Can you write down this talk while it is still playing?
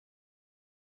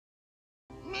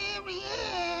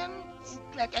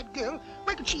at that girl.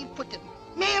 Where could she have put them?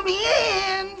 Mary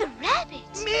Ann! The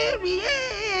rabbits! Mary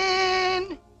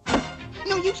Ann!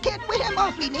 No, you can't wait. I'm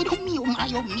awfully late. Oh, me, oh, my,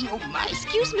 oh, me, oh, my.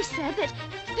 Excuse me, sir, but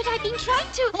I've been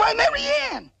trying to... Why, Mary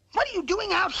Ann! What are you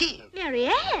doing out here? Mary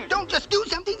Ann? Don't just do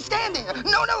something. Stand there.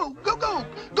 No, go.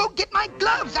 Go get my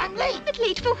gloves. I'm late. But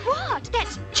late for what?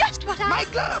 That's just what My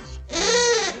gloves!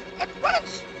 At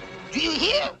once! Do you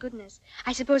hear? Oh, goodness.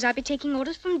 I suppose I'll be taking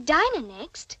orders from Dinah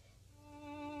next.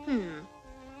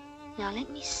 Now, let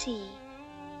me see.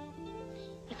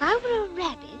 If I were a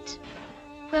rabbit,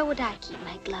 where would I keep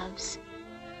my gloves?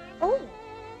 Oh,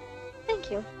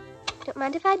 thank you. Don't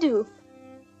mind if I do.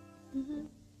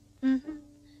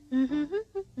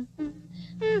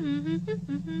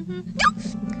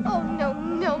 Oh,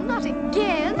 no, not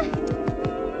again.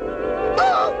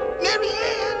 Oh, Mary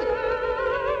Ann!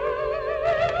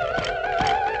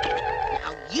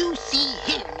 Now you see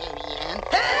here, Mary Ann.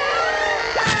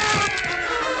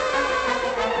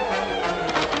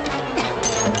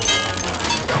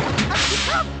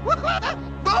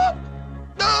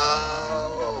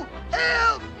 No!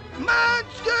 Help!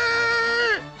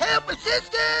 Monster! Help!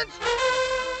 Assistance!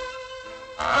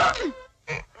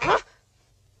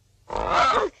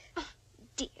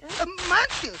 Dear.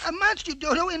 A monster,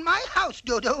 Dodo, in my house,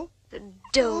 Dodo. The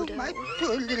Dodo. Oh, my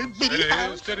poor little bitty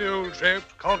house. Steady, old chap.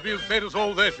 Can't be as bad as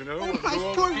all that, you know. Oh, my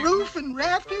poor roof and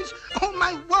rafters. Oh,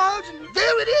 my walls, and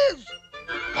there it is.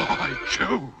 By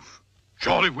Jove.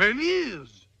 Jolly well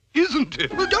is, isn't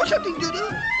it? Well, do something, Dodo.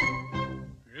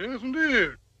 Yes,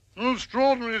 indeed. An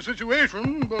extraordinary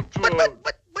situation, but... But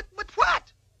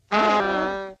what?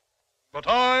 But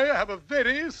I have a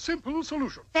very simple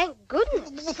solution. Thank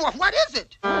goodness. What is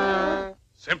it?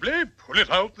 Simply pull it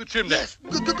out the chimney. Yes, go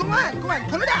on,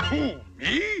 pull it out. Who,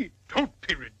 me? Don't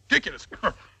be ridiculous.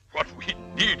 What we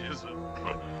need is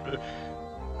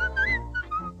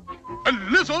a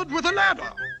lizard with a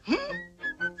ladder.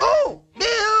 Oh,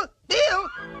 Bill.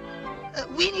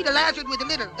 We need a lizard with a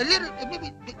little,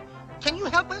 maybe. Can you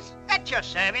help us? At your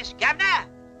service, Governor.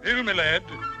 Bill, my lad,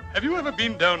 have you ever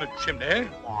been down a chimney?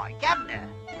 Why, Governor,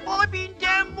 I've been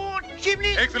down more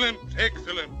chimneys. Excellent.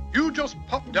 You just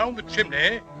pop down the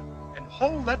chimney and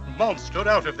haul that monster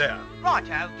out of there.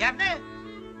 Righto, Governor.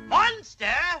 Monster!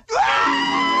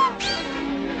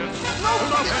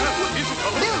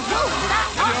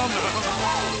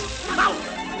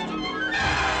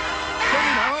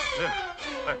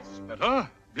 That's better.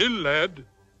 Bill, lad,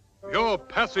 you're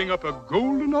passing up a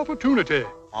golden opportunity.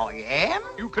 I am?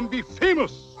 You can be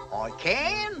famous. I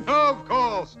can? Of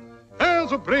course.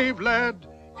 There's a brave lad.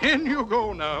 In you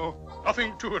go now.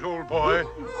 Nothing to it, old boy.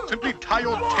 Simply tie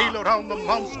your tail around the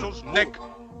monster's neck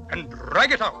and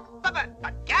drag it out.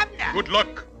 But Governor... Good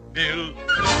luck, Bill.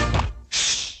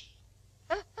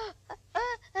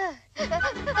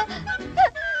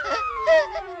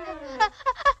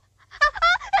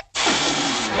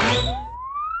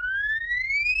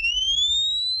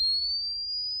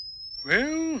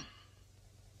 Well,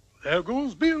 there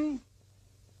goes Bill.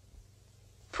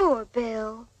 Poor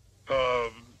Bill.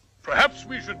 Perhaps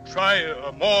we should try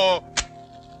a more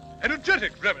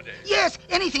energetic remedy. Yes,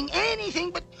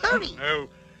 anything, but hurry. No,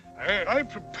 I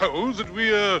propose that we,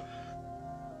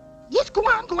 Yes, go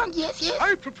on, yes.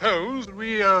 I propose that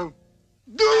we,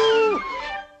 Do!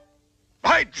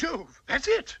 By Jove, that's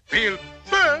it. We'll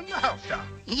burn the house down.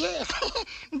 Yes,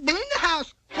 burn the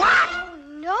house. What?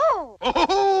 No.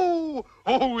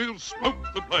 Oh, we'll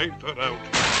smoke the blighter out.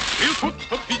 We'll put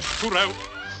the beast out.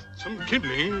 Some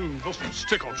kindling, just a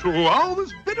stick or two. All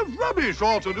this bit of rubbish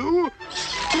ought to do.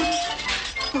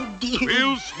 Oh, dear.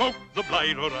 We'll smoke the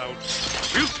blighter out.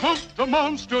 We'll smoke the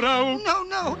monster out.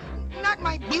 No, not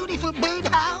my beautiful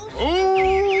birdhouse. Oh,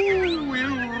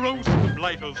 we'll roast the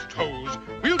blighter's toes.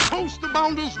 We'll toast the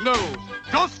bounder's nose.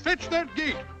 Just fetch that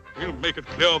gate. We'll make it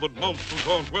clear that monsters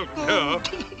aren't welcome here.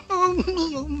 Oh,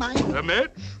 me, oh, my. A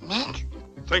match? Match?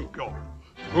 Thank God.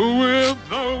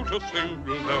 Without a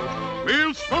single doubt,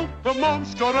 we'll smoke the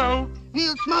monster out.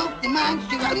 We'll smoke the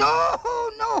monster out. No,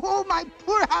 oh, my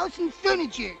poor house and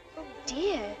furniture. Oh,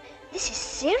 dear. This is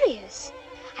serious.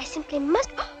 I simply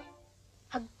must... Oh,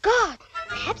 a garden.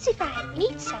 Perhaps if I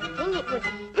eat something, it would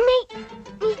make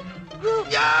me grow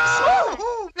smaller.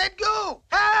 Oh, let go.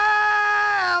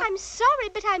 Help! I'm sorry,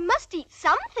 but I must eat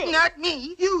something. Not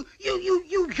me. You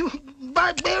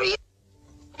barbarian.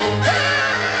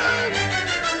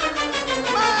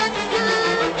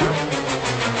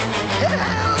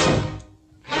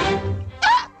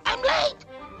 I'm late.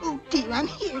 Oh, dear, I'm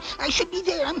here. I should be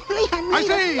there. I'm late. I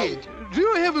say, do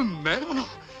you have a match? No.